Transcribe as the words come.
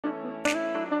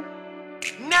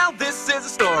Now this is a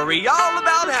story all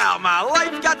about how my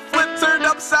life got flipped, turned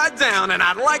upside down, and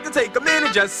I'd like to take a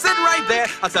minute, just sit right there.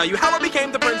 I'll tell you how I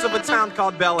became the prince of a town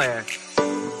called Bel Air.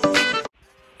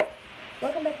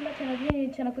 Welcome back to my channel. If you're new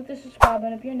to the channel, click the subscribe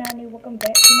button. If you're not new, welcome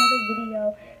back to another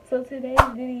video. So today's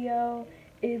video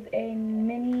is a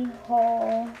mini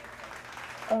haul.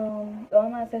 All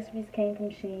my accessories came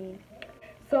from Shein.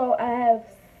 So I have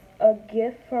a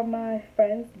gift from my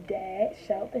friend's dad.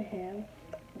 Shout out to him.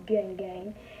 Gang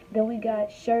gang. Then we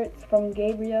got shirts from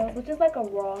Gabriel, which is like a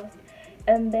Ross.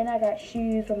 And then I got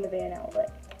shoes from the Van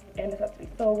Outlet. And accessories.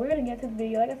 So we're gonna get into the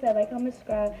video. Like I said, like, comment,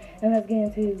 subscribe, and let's get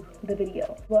into the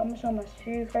video. Well, I'm gonna show my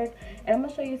shoes first, and I'm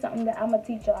gonna show you something that I'm gonna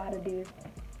teach y'all how to do.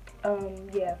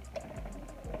 Yeah.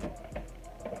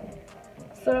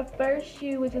 So the first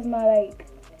shoe, which is my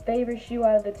favorite shoe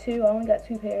out of the two, I only got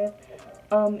two pairs,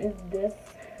 is this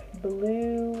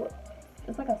blue.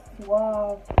 It's like a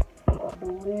suave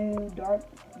blue, dark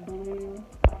blue.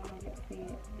 Let's see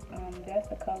it. That's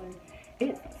the color.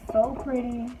 It's so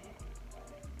pretty.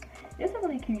 It's a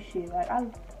really cute shoe. Like, I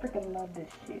freaking love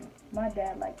this shoe. My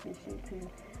dad likes this shoe too.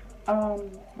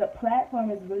 The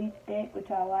platform is really thick, which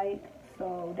I like.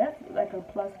 So that's like a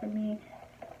plus for me.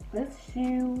 This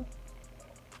shoe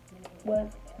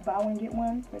was buy one get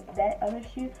one for that other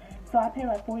shoe. So I paid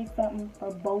like 40 something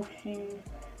for both shoes.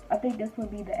 I think this would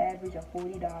be the average of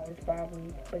 $40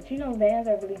 probably. But you know, Vans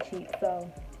are really cheap. So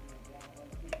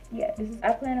yeah,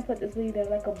 I plan to put this with either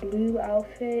like a blue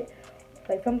outfit,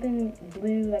 like something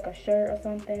blue, like a shirt or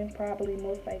something, probably,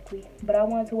 most likely. But I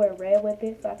wanted to wear red with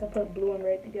it, so I could put blue and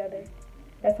red together.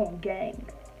 That's on gang.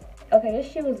 Okay, this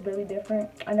shoe is really different.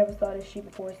 I never saw this shoe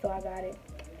before, so I got it.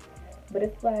 But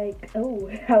it's like,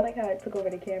 oh, I like how it took over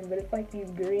the camera. But it's like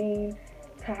these green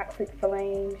toxic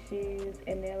flame shoes,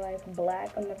 and they're like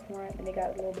black on the front, and they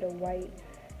got a little bit of white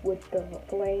with the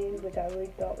flames, which I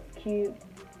really thought was cute.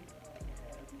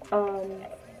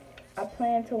 I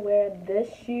plan to wear this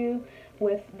shoe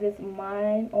with this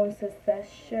Mind on Success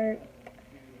shirt.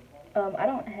 I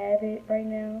don't have it right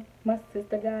now. My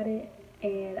sister got it,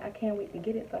 and I can't wait to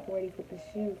get it so I can wear these with the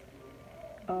shoes.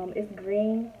 It's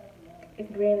green.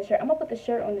 It's green, the shirt. I'm gonna put the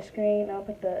shirt on the screen. I'll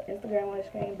put the Instagram on the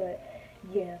screen, but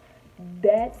yeah,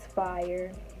 that's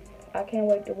fire. I can't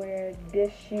wait to wear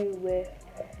this shoe with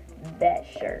that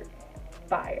shirt.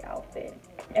 Fire outfit.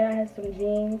 And I have some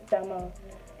jeans that I'm gonna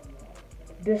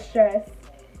distress.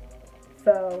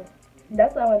 So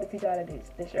that's what I wanted to teach y'all to do,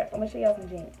 distress. I'm gonna show y'all some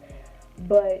jeans.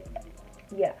 But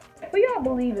yeah, who y'all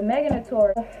believe in, Megan or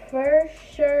Tori? The first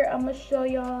shirt I'm gonna show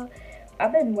y'all,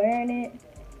 I've been wearing it.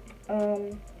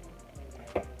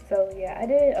 So yeah, I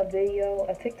did a video,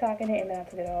 a TikTok in it, and then I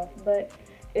took it off. But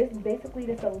it's basically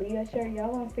this Aaliyah shirt.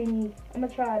 Y'all won't see me. I'm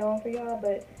gonna try it on for y'all,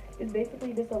 but it's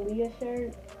basically this Aaliyah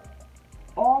shirt.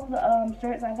 All the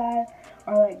shirts I got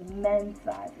are like men's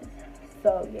sizes.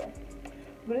 So yeah.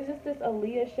 But it's just this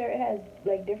Aaliyah shirt. It has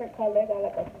like different colors. It got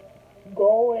like a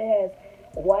gold, it has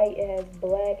white, it has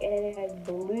black, and it has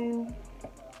blue.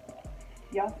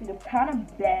 Y'all see the kind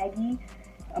of baggy.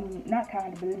 Not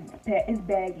kind of, but it's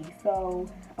baggy. So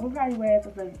I would probably wear it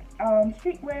as a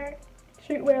streetwear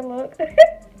look.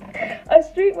 A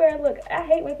streetwear look. I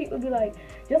hate when people be like,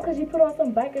 just because you put on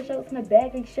some biker shorts and a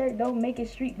baggy shirt don't make it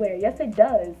streetwear. Yes, it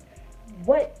does.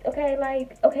 What? Okay,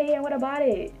 okay, and what about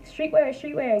it? Streetwear is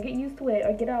streetwear. Get used to it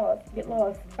or get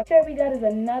lost. The shirt we got is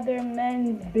another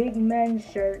big men's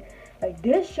shirt. Like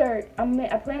this shirt,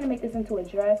 I plan to make this into a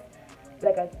dress. I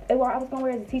was gonna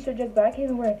wear it as a t-shirt dress, but I can't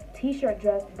even wear a t-shirt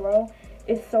dress, bro.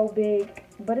 It's so big,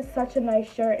 but it's such a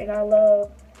nice shirt, and I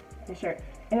love this shirt.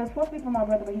 And it was supposed to be for my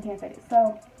brother, but he can't fit it.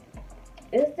 So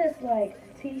it's this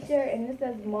t-shirt, and it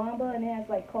says Mamba, and it has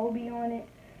Kobe on it,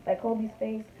 like Kobe's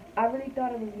face. I really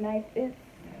thought it was nice. It's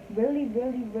really,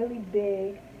 really, really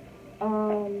big.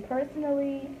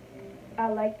 Personally, I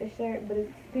like the shirt, but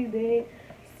it's too big.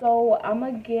 So I'm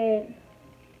gonna get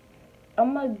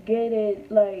it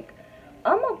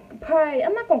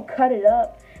I'm not gonna cut it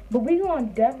up, but we're gonna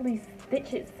definitely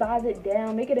stitch it, size it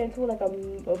down, make it into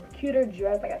a cuter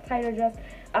dress, like a tighter dress.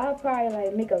 I'll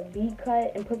probably make a V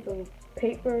cut and put some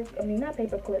not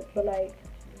paper clips, but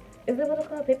is it what it's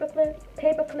called?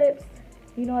 Paper clips,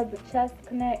 you know, as the chest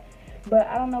connect. But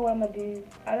I don't know what I'm gonna do.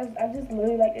 I just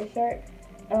really like this shirt.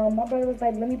 My brother was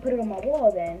like, let me put it on my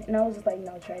wall then. And I was just like,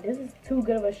 no, Trey, this is too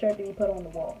good of a shirt to be put on the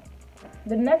wall.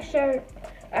 The next shirt,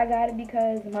 I got it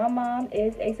because my mom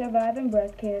is a surviving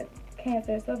breast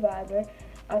cancer survivor.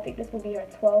 I think this will be her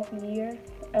 12th year.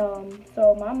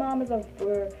 So my mom is a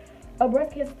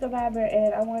breast cancer survivor,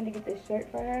 and I wanted to get this shirt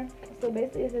for her. So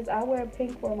basically it says, I wear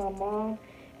pink for my mom.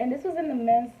 And this was in the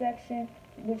men's section,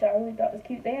 which I really thought was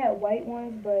cute. They had white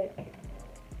ones, but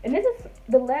And this is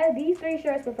these 3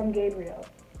 shirts were from Gabriel.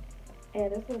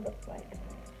 And this is what it looks like.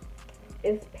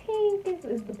 It's pink.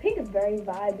 The pink is very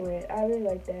vibrant. I really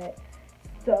like that.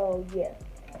 So yeah,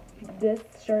 this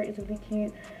shirt is really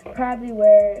cute. Probably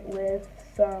wear it with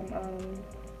some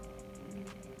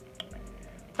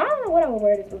I don't know what I would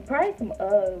wear this with. Probably some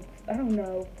Uggs. I don't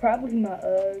know. Probably my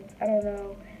Uggs. I don't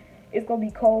know. It's gonna be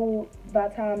cold by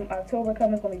the time October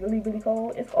comes. It's gonna be really, really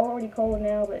cold. It's already cold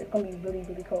now, but it's gonna be really,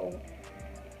 really cold.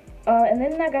 And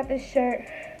then I got this shirt.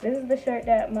 This is the shirt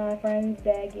that my friend's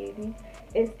dad gave me.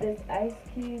 It's this Ice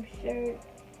Cube shirt.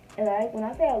 And when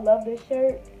I say I love this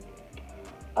shirt,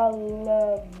 I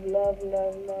love.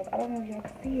 I don't know if y'all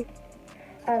can see it.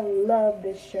 I love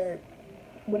this shirt.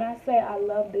 When I say I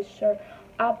love this shirt,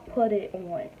 I put it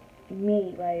on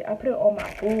me. Like, I put it on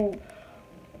my boob.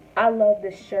 I love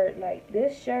this shirt. Like,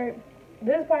 this shirt,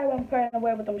 this is probably what I'm planning to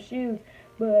wear with them shoes.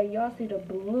 But, like, y'all see the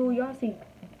blue. Y'all see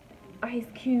Ice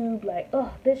Cube. Like,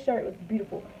 oh, this shirt was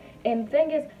beautiful. And the thing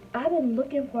is, I've been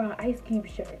looking for an Ice Cube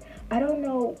shirt. I don't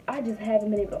know. I just haven't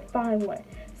been able to find one.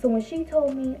 So when she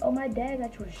told me, oh, my dad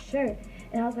got you a shirt.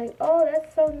 And I was like, oh,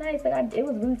 that's so nice. Like, it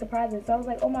was really surprising. So I was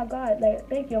like, oh, my God. Like,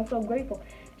 thank you. I'm so grateful.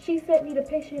 She sent me the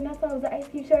picture, and I saw it was an Ice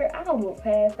Cube shirt. I almost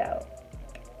passed out.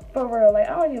 For real. Like,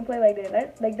 I don't even play like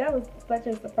that. That was such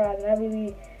a surprise. And I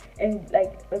really,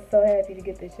 was so happy to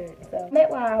get this shirt. So,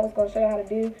 that's what I was going to show you how to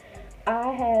do.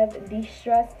 I have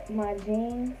distressed my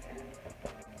jeans.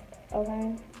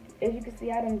 Okay. As you can see,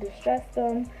 I done distressed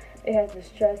them. It has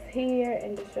distress here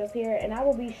and distress here. And I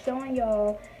will be showing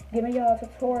y'all, giving y'all a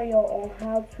tutorial on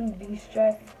how to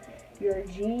distress your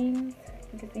jeans.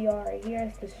 You can see y'all right here,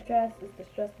 it's distress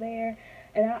there.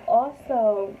 And I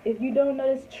also, if you don't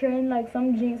know this trend, like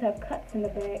some jeans have cuts in the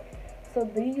back. So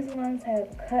these ones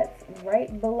have cuts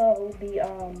right below the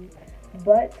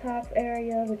butt top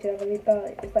area, which I really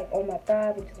thought, it's like on my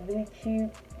thigh, which is really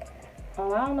cute.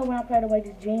 I don't know when I plan to wear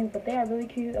these jeans, but they are really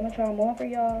cute. I'm gonna try them on for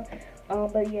y'all.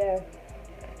 But yeah,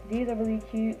 these are really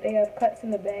cute. They have cuts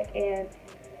in the back, and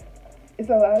it's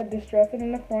a lot of distressing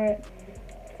in the front.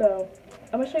 So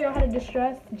I'm gonna show y'all how to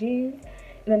distress jeans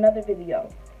in another video.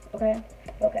 Okay?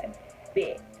 Okay.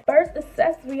 Big. First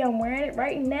accessory, I'm wearing it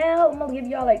right now. I'm gonna give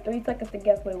y'all like 3 seconds to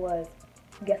guess what it was.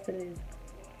 Guess it is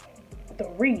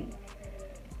 3,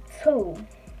 2,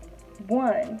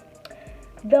 1.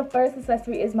 The first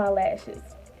accessory is my lashes.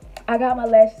 I got my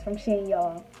lashes from Shein,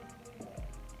 y'all.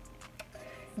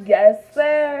 Yes,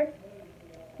 sir.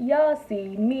 Y'all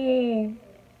see me.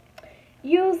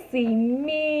 You see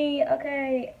me.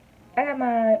 Okay. I got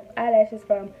my eyelashes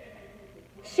from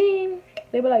Shein.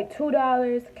 They were like $2.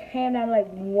 Came down to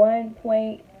like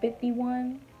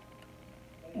 $1.51.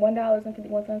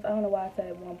 $1.51. I don't know why I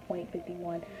said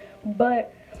 1.51.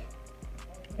 But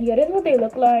yeah, this is what they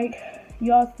look like.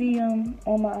 Y'all see them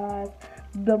on my eyes.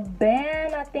 The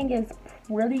band, I think, is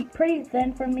pretty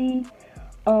thin for me.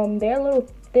 They're a little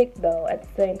thick though at the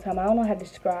same time. I don't know how to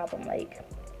describe them, like,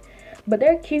 but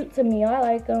they're cute to me. I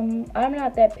like them. I'm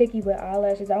not that picky with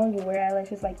eyelashes. I don't even wear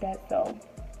eyelashes like that, so.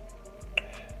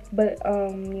 But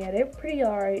yeah, they're pretty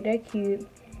alright. They're cute.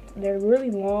 They're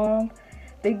really long.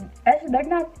 They're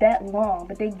not that long,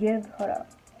 but they give. Hold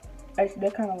up. Actually,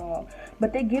 they're kind of long,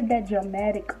 but they give that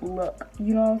dramatic look.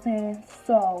 You know what I'm saying?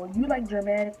 So if you like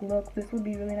dramatic looks, this would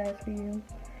be really nice for you.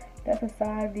 That's a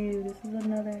side view. This is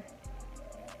another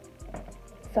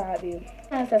side view.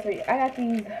 Accessory. I got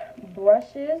these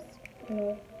brushes.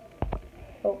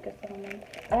 Focus on them.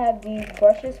 I have these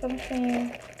brushes from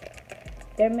Shein.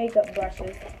 They're makeup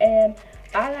brushes, and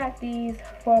I got these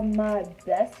from my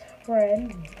best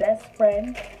friend.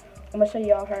 I'm gonna show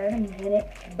y'all her in a minute,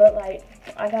 but like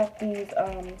I got these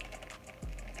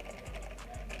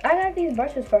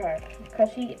brushes for her because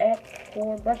she asked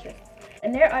for brushes,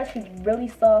 and they're actually really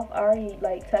soft. I already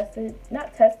like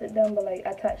not tested them, but like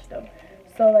I touched them,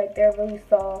 so like they're really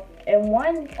soft. And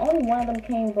only one of them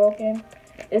came broken.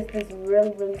 It's this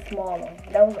really small one.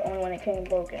 That was the only one that came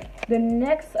broken. The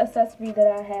next accessory that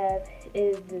I have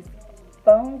is this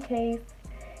phone case,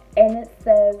 and it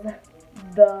says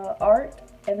the art.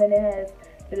 And then it has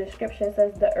the description. It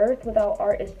says, the earth without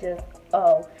art is just,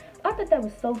 oh. I thought that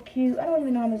was so cute. I don't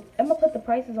even know how much. I'm going to put the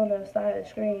prices on the side of the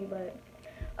screen. But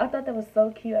I thought that was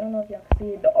so cute. I don't know if y'all can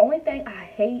see it. The only thing I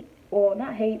hate, or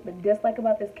not hate, but dislike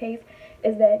about this case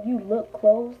is that you look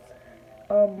close.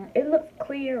 It looks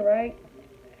clear, right?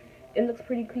 It looks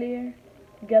pretty clear.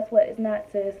 Guess what? It's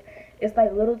not, sis. It's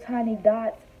like little tiny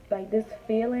dots. Like this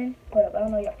feeling. Hold up. I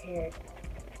don't know if y'all can hear it.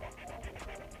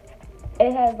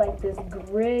 It has like this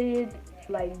gritty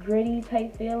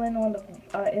type feeling on the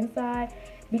inside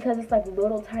because it's like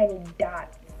little tiny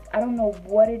dots. I don't know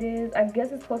what it is. I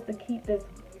guess it's supposed to keep this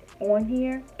on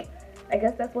here. I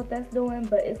guess that's what that's doing,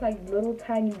 but it's like little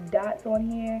tiny dots on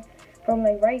here. From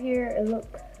like right here,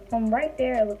 from right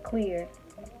there, it look clear.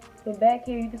 So back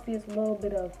here, you can see it's a little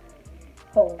bit of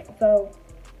holes. So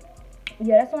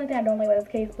yeah, that's the only thing I don't like about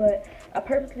this case, but I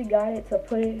purposely got it to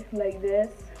put it like this.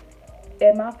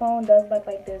 And my phone does look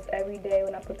like this every day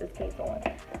when I put this case on.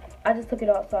 I just took it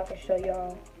off so I can show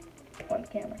y'all on the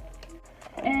camera.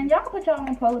 And y'all can put y'all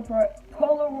own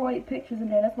Polaroid pictures in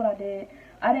there. That's what I did.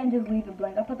 I didn't just leave it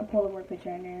blank. I put the Polaroid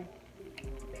picture in there.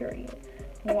 Period.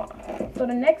 Wow. So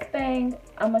the next thing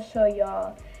I'm going to show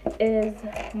y'all is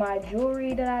my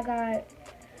jewelry that I got.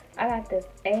 I got this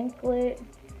anklet.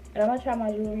 And I'm going to try my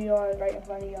jewelry on right in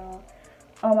front of y'all.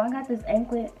 I got this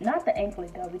anklet. Not the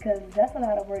anklet though, because that's a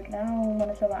lot of work. And I don't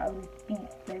want to show my ugly feet.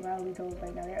 Like my ugly toes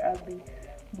right now. They're ugly.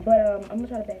 But I'm going to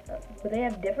try to back up. But they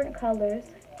have different colors.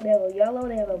 They have a yellow,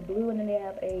 they have a blue, and then they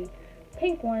have a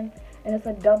pink one. And it's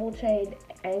a double chain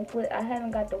anklet. I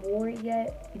haven't got to wear it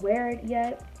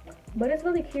yet. But it's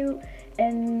really cute.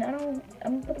 And I'm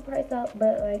going to put the price up.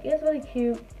 But like, it's really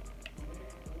cute.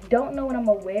 Don't know when I'm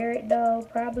going to wear it though.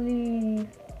 Probably,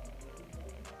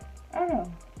 I don't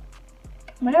know.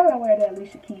 Whenever I wear that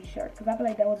Alicia Keys shirt. Because I feel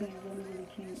like that would be really, really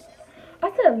cute.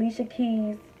 I said Alicia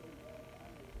Keys.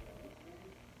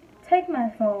 Take my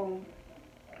phone.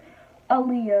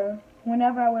 Aaliyah.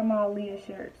 Whenever I wear my Aaliyah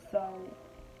shirt. So,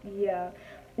 yeah.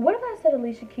 What if I said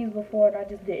Alicia Keys before and I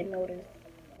just didn't notice?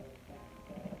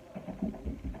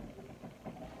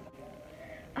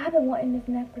 I've been wanting this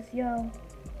necklace, yo.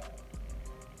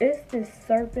 It's this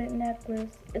serpent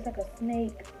necklace. It's like a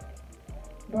snake.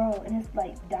 Bro, and it's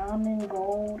like diamond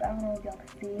gold. I don't know if y'all can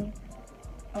see.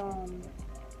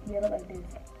 Yeah, look like this.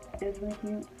 It's really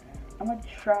cute. I'm gonna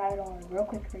try it on real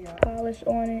quick for y'all. Polish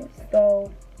on it.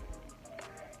 So,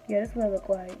 yeah, this is what it look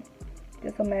like.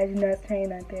 Just imagine that chain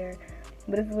right there.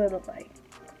 But this is what it look like.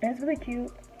 And it's really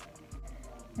cute.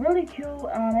 Really cute.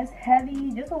 It's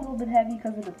heavy. Just a little bit heavy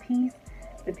because of the piece.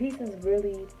 The piece is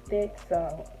really thick,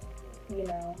 so, you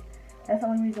know, that's the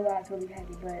only reason why it's really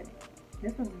heavy. But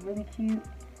this was really cute.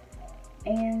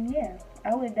 And yeah,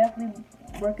 I would definitely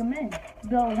recommend.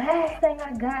 The last thing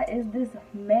I got is this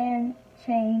man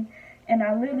chain. And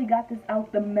I literally got this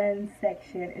out the men's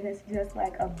section. And it's just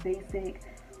like a basic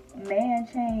man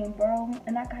chain, bro.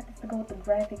 And I got this to go with the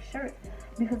graphic shirts.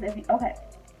 Because if you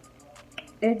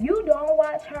don't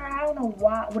watch her, I don't know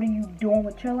why. What are you doing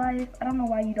with your life? I don't know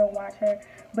why you don't watch her.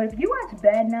 But if you watch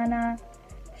Bad Nana,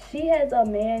 she has a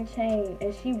man chain.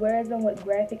 And she wears them with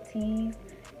graphic tees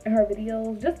in her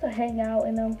videos. Just to hang out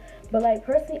in them. But like,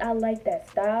 personally, I like that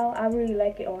style. I really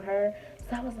like it on her.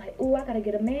 So I was like, ooh, I gotta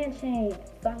get a man chain.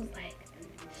 So I was like,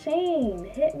 Shein,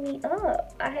 hit me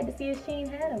up. I had to see if Shein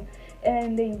had them.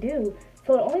 And they do.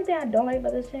 So the only thing I don't like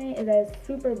about this chain is that it's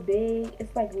super big.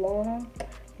 It's like long.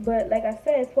 But like I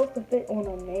said, it's supposed to fit on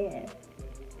a man.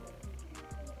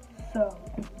 So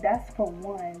that's for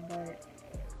one. But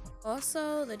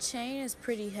also, the chain is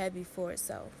pretty heavy for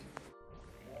itself.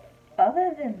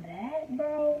 Other than that,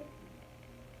 bro,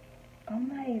 I'm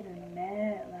not even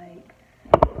mad. Like,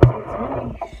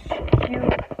 it's really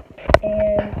cute.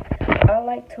 And I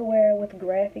like to wear it with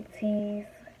graphic tees,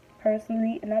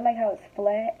 personally. And I like how it's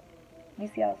flat. You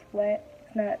see how it's flat?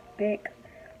 It's not thick.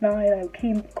 Not like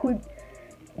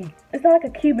it's not like a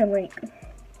Cuban link.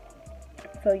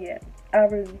 So yeah, I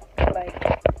really like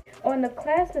it. Oh, and the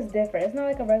clasp is different. It's not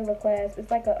like a regular clasp. It's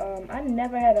like a I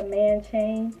never had a man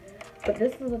chain, but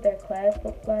this is what their clasp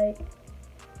looks like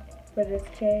for this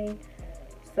chain.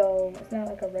 So it's not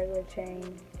like a regular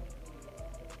chain.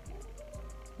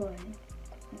 But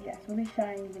yeah, it's really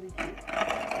shiny, really cute.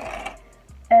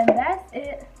 And that's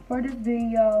it for this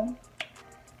video.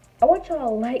 I want y'all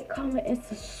to like, comment, and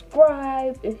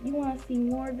subscribe if you want to see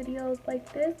more videos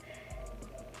like this.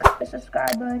 Click the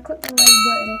subscribe button, click the like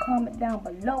button, and comment down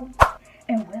below.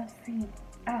 And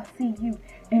I'll see you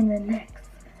in the next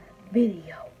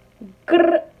video.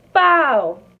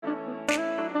 Bow.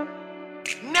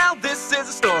 Now this is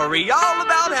a story all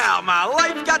about how my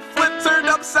life got flipped, turned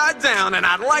upside down. And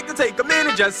I'd like to take a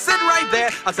minute, just sit right there.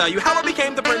 I'll tell you how I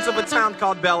became the prince of a town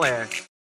called Bel Air.